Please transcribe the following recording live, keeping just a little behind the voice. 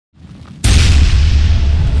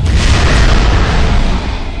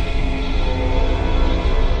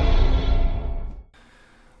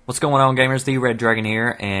What's going on, gamers? The Red Dragon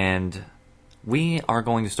here, and we are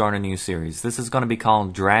going to start a new series. This is going to be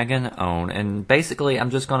called Dragon Own, and basically I'm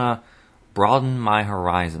just going to broaden my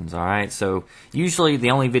horizons, alright? So usually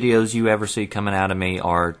the only videos you ever see coming out of me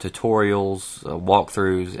are tutorials,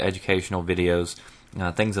 walkthroughs, educational videos,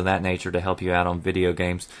 things of that nature to help you out on video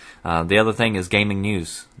games. The other thing is gaming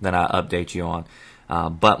news that I update you on.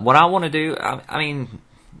 But what I want to do, I mean,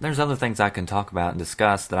 there's other things I can talk about and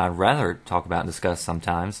discuss that I'd rather talk about and discuss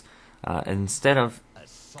sometimes, instead of,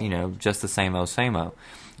 you know, just the same old, same old.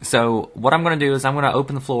 So what I'm going to do is I'm going to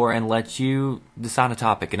open the floor and let you decide a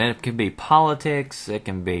topic. And it can be politics, it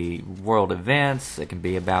can be world events, it can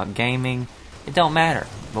be about gaming. It don't matter.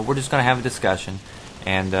 But we're just going to have a discussion.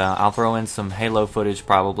 And I'll throw in some Halo footage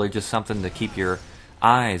probably, just something to keep your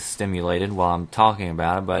eyes stimulated while I'm talking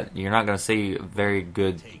about it. But you're not going to see very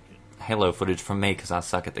good Halo footage from me because I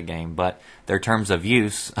suck at the game. But their terms of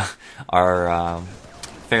use are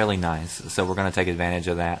fairly nice. So we're going to take advantage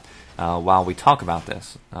of that while we talk about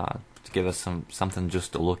this, to give us something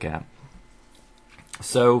just to look at.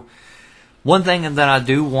 So one thing that I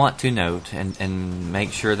do want to note and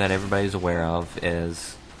make sure that everybody's aware of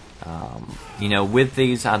is, you know, with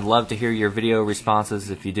these, I'd love to hear your video responses.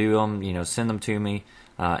 If you do them, you know, send them to me,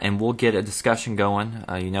 and we'll get a discussion going.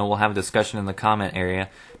 You know, we'll have a discussion in the comment area.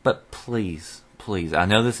 But please, please, I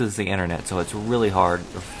know this is the internet, so it's really hard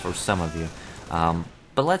for some of you.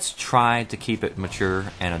 But let's try to keep it mature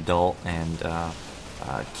and adult, and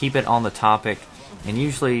keep it on the topic. And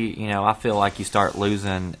usually, you know, I feel like you start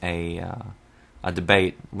losing a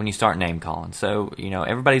debate when you start name calling. So, you know,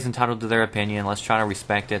 everybody's entitled to their opinion. Let's try to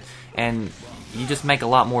respect it. And you just make a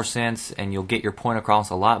lot more sense, and you'll get your point across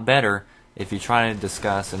a lot better if you try to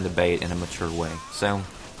discuss and debate in a mature way. So,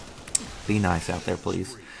 be nice out there,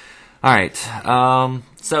 please. Alright,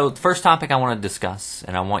 so the first topic I want to discuss,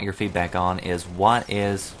 and I want your feedback on, is what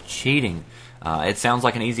is cheating? It sounds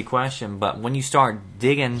like an easy question, but when you start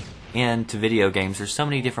digging into video games, there's so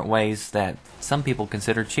many different ways that some people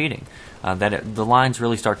consider cheating, that the lines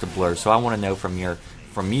really start to blur. So I want to know from your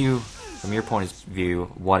point of view,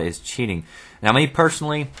 what is cheating? Now, me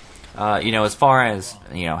personally, you know, as far as,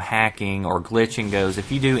 you know, hacking or glitching goes, if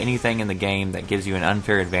you do anything in the game that gives you an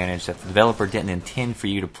unfair advantage that the developer didn't intend for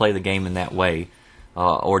you to play the game in that way,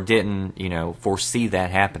 or didn't, you know, foresee that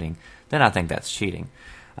happening, then I think that's cheating.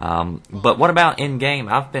 But what about in-game?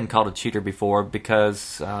 I've been called a cheater before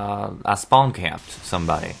because I spawn camped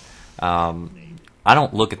somebody. I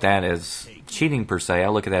don't look at that as cheating per se. I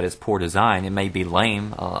look at that as poor design. It may be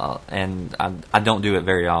lame, and I don't do it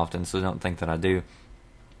very often, so don't think that I do.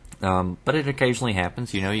 But it occasionally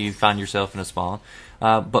happens. You know, you find yourself in a spawn.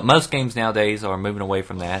 But most games nowadays are moving away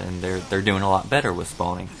from that, and they're doing a lot better with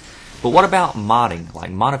spawning. But what about modding, like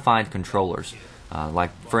modified controllers?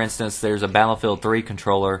 Like, for instance, there's a Battlefield 3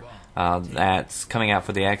 controller that's coming out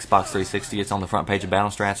for the Xbox 360. It's on the front page of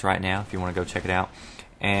Battlestrats right now, if you want to go check it out.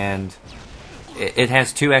 And it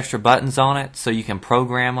has 2 extra buttons on it, so you can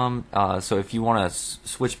program them. So if you want to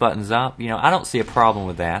switch buttons up, you know, I don't see a problem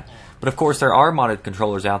with that. But of course, there are modded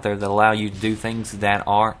controllers out there that allow you to do things that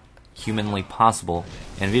are humanly possible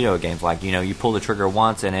in video games. Like, you know, you pull the trigger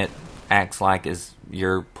once and it acts like as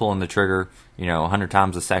you're pulling the trigger, you know, 100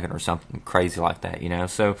 times a second or something crazy like that, you know.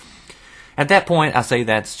 So at that point, I say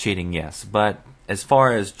that's cheating, yes. But as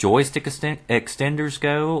far as joystick extenders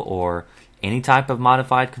go, or any type of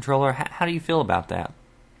modified controller, how do you feel about that?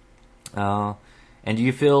 And do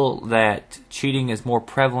you feel that cheating is more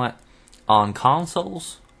prevalent on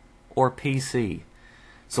consoles or PC?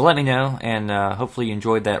 So let me know, and hopefully you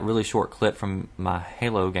enjoyed that really short clip from my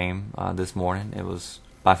Halo game this morning. It was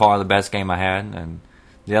by far the best game I had, and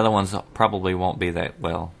the other ones probably won't be that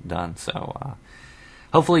well done. So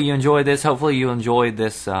hopefully you enjoyed this. Hopefully you enjoyed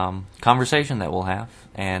this conversation that we'll have,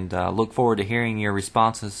 and look forward to hearing your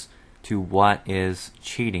responses to what is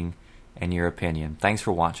cheating in your opinion. Thanks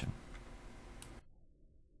for watching.